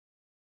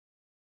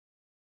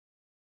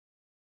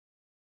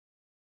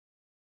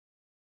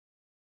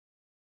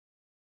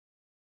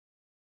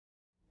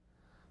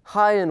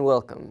Hi and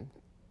welcome.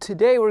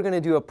 Today we're going to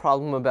do a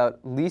problem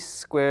about least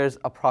squares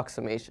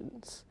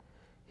approximations.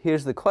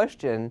 Here's the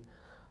question.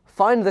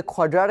 Find the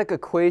quadratic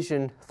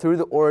equation through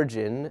the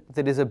origin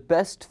that is a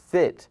best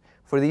fit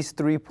for these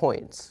 3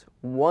 points,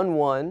 1,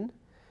 1,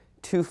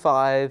 2,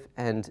 5,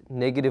 and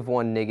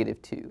 -1,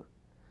 -2.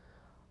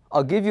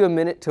 I'll give you a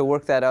minute to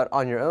work that out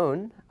on your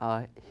own.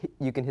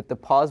 You can hit the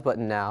pause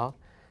button now,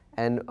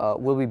 and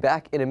we'll be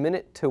back in a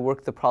minute to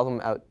work the problem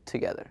out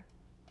together.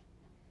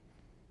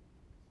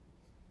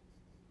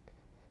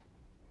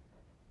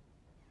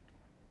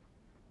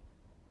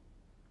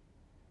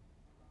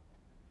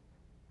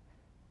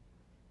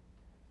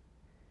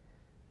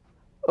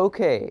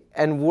 Okay,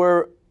 and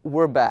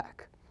we're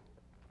back.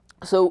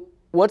 So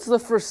what's the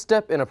first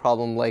step in a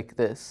problem like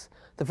this?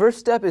 The first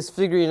step is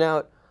figuring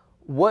out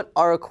what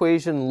our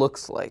equation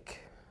looks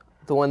like,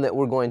 the one that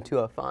we're going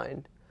to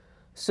find.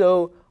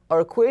 So our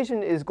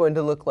equation is going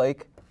to look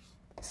like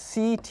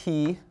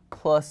ct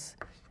plus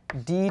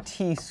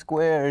dt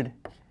squared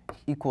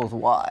equals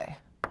y.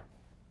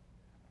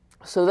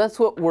 So that's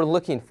what we're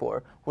looking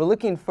for. We're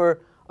looking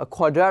for a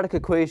quadratic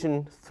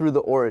equation through the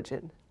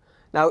origin.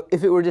 Now,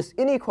 if it were just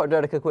any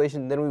quadratic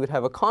equation, then we would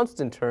have a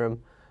constant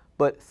term,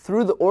 but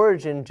through the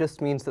origin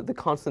just means that the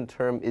constant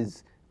term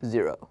is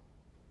 0.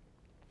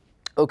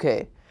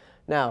 Okay,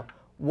 now,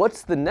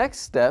 what's the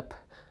next step?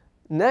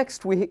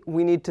 Next, we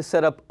need to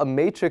set up a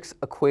matrix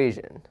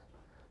equation.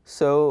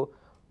 So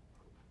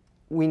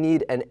we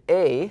need an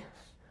A,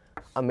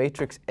 a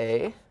matrix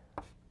A.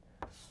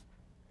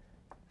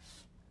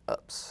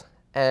 Oops.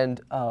 And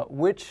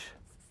which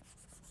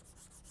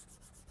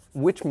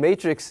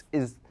matrix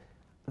is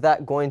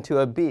that going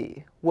to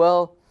be?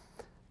 Well,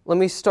 let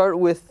me start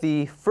with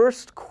the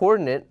first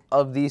coordinate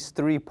of these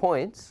 3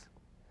 points,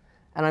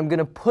 and I'm going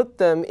to put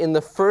them in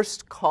the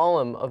first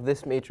column of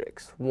this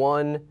matrix,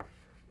 1,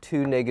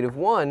 2,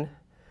 -1,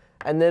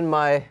 and then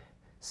my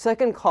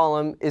second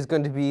column is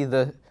going to be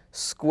the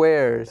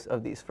squares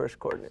of these first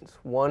coordinates,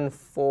 1,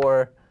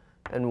 4,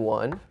 and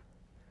 1.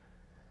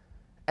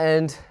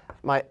 And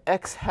my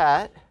x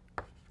hat,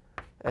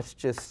 that's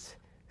just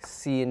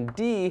c and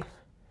d,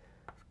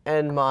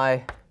 and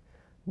my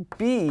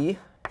b,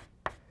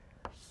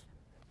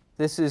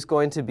 this is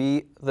going to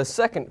be the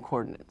second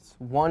coordinates,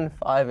 1,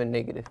 5, and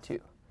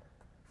 -2.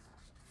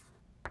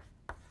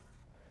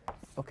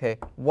 Okay,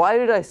 why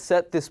did I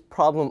set this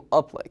problem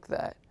up like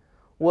that?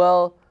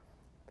 Well,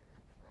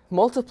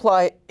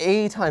 multiply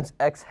a times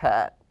x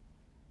hat.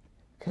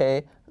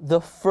 Okay,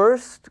 the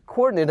first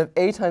coordinate of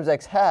a times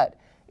x hat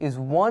is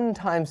 1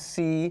 times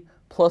c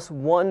plus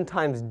 1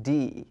 times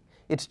d.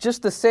 It's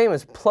just the same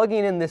as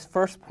plugging in this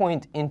first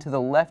point into the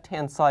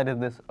left-hand side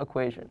of this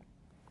equation.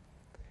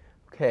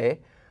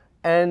 Okay,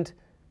 and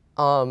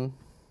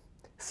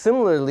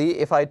similarly,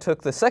 if I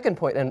took the second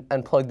point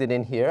and plugged it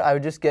in here, I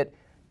would just get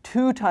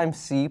 2 times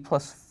c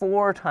plus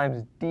 4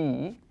 times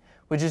d,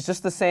 which is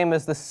just the same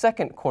as the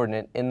second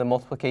coordinate in the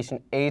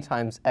multiplication a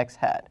times x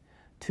hat,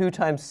 2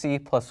 times c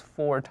plus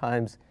 4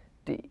 times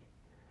d.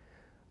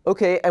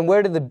 Okay, and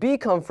where did the b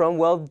come from?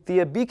 Well,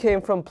 the b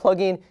came from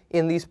plugging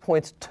in these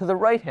points to the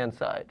right-hand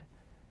side.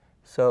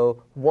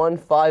 So 1,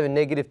 5, and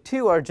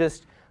 -2 are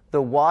just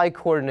the y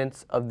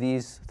coordinates of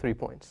these 3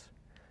 points.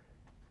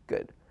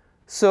 Good.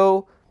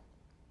 So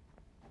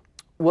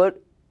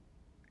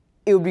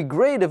it would be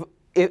great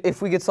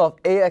if we could solve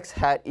ax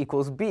hat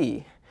equals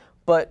b,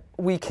 but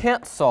we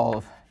can't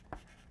solve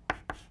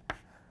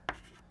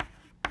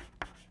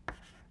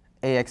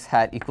ax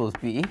hat equals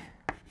b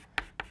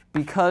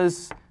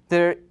because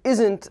there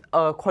isn't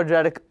a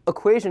quadratic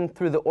equation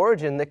through the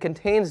origin that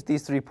contains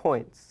these 3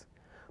 points.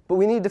 But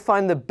we need to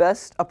find the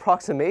best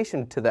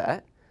approximation to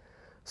that.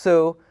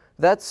 So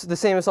that's the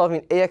same as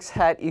solving ax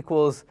hat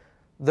equals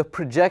the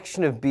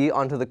projection of b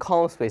onto the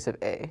column space of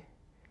A,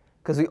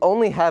 because we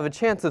only have a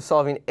chance of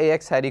solving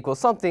ax hat equals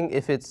something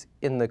if it's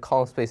in the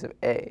column space of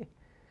A.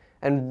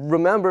 And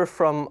remember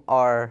from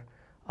our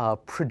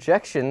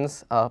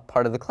projections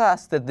part of the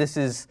class that this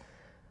is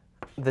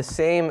the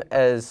same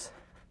as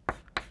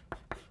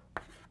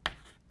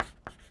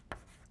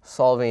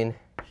solving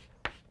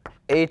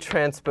A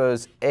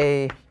transpose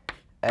A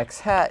x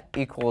hat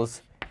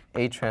equals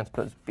A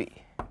transpose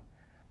B.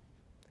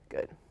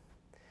 Good.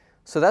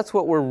 So that's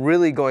what we're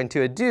really going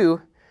to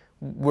do.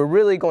 We're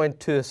really going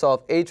to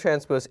solve A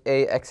transpose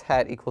A x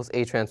hat equals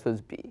A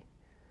transpose B.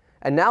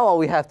 And now all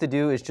we have to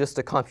do is just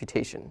a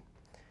computation.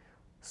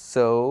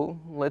 So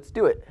let's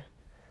do it.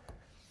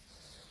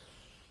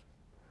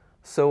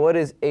 So what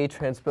is A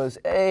transpose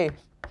A?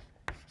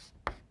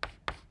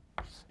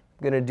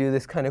 I'm going to do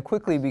this kind of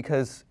quickly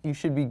because you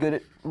should be good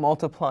at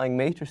multiplying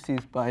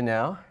matrices by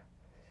now.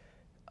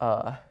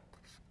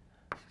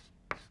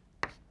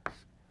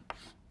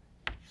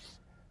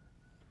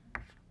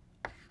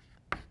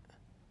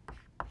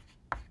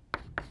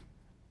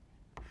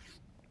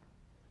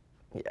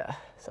 Yeah,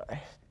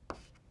 sorry.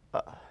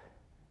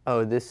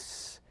 Oh,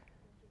 this,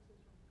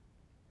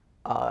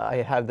 I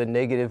have the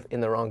negative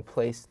in the wrong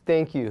place.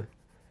 Thank you.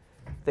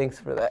 Thanks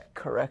for that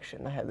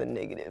correction. I had the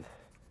negative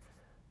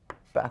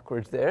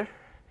backwards there.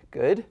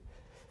 Good.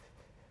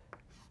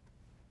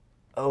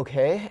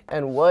 Okay,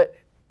 and what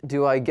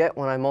do I get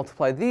when I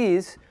multiply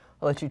these?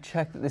 I'll let you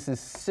check that this is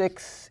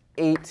 6,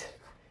 8,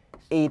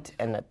 8,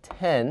 and a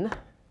 10.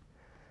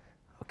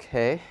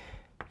 Okay.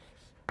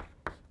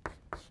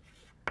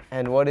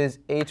 And what is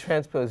A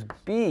transpose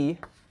B?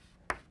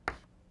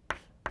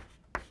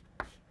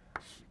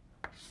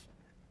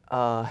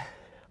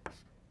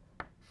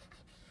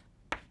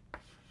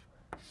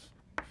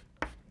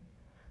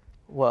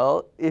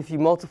 Well, if you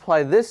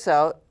multiply this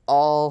out,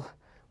 I'll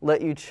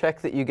let you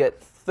check that you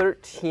get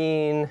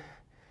 13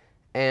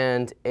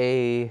 and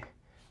a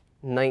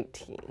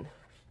 19.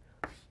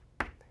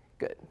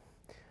 Good.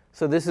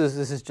 So this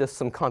is just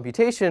some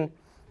computation.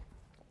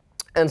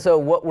 And so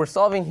what we're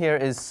solving here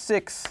is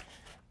 6,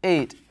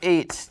 8,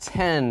 8,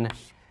 10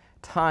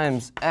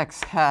 times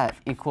x hat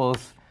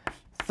equals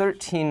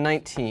 13,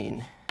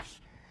 19.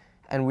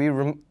 And we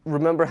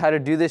remember how to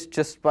do this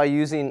just by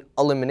using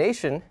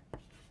elimination.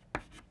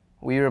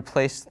 We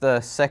replace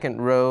the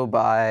second row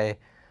by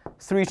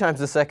 3 times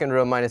the second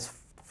row minus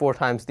 4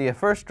 times the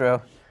first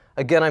row.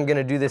 Again, I'm going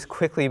to do this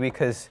quickly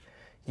because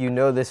you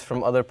know this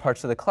from other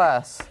parts of the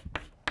class.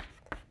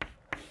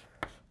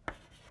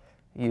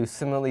 You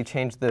similarly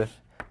change the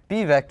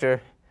b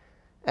vector,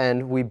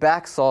 and we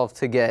back solve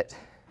to get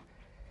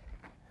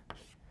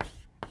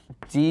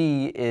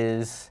d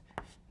is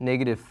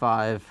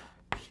 -5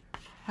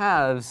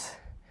 halves,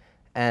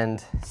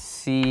 and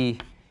c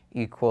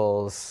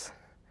equals,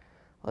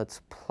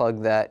 let's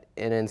plug that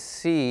in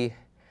c, I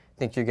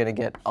think you're going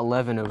to get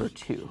 11 over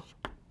 2.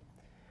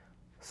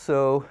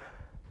 So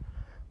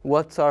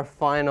what's our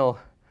final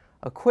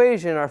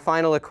equation? Our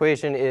final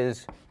equation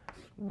is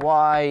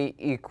y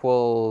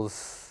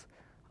equals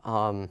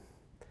 11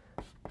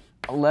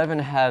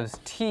 halves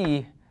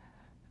t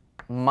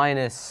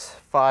minus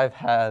 5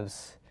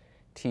 halves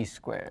t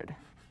squared.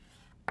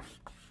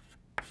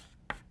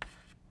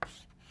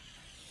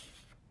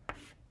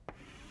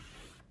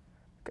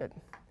 Good.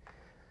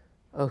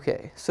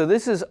 OK, so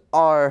this is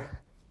our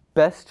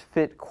best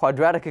fit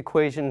quadratic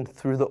equation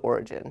through the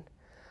origin.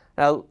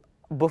 Now,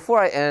 before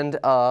I end,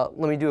 let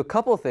me do a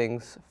couple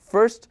things.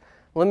 First,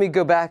 let me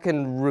go back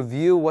and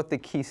review what the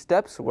key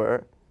steps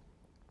were.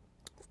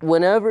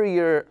 Whenever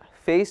you're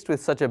faced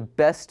with such a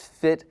best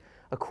fit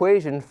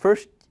equation,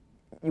 first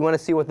you want to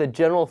see what the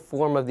general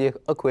form of the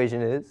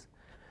equation is.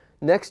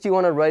 Next, you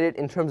want to write it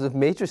in terms of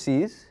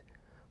matrices.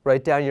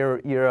 Write down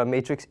your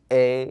matrix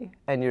A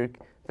and your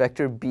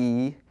vector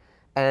B.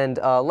 And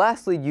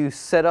lastly, you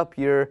set up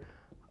your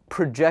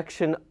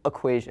projection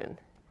equation.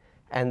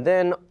 And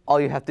then all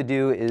you have to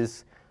do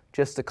is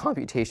just a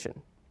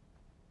computation.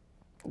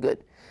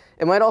 Good.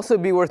 It might also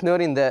be worth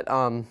noting that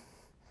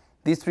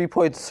these 3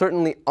 points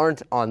certainly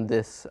aren't on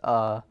this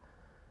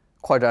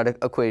quadratic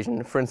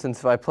equation. For instance,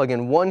 if I plug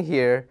in 1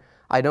 here,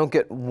 I don't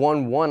get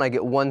 1, 1, I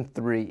get 1,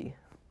 3.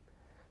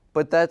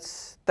 But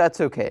that's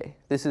OK.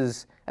 This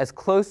is as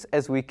close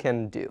as we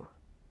can do.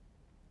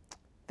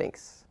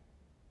 Thanks.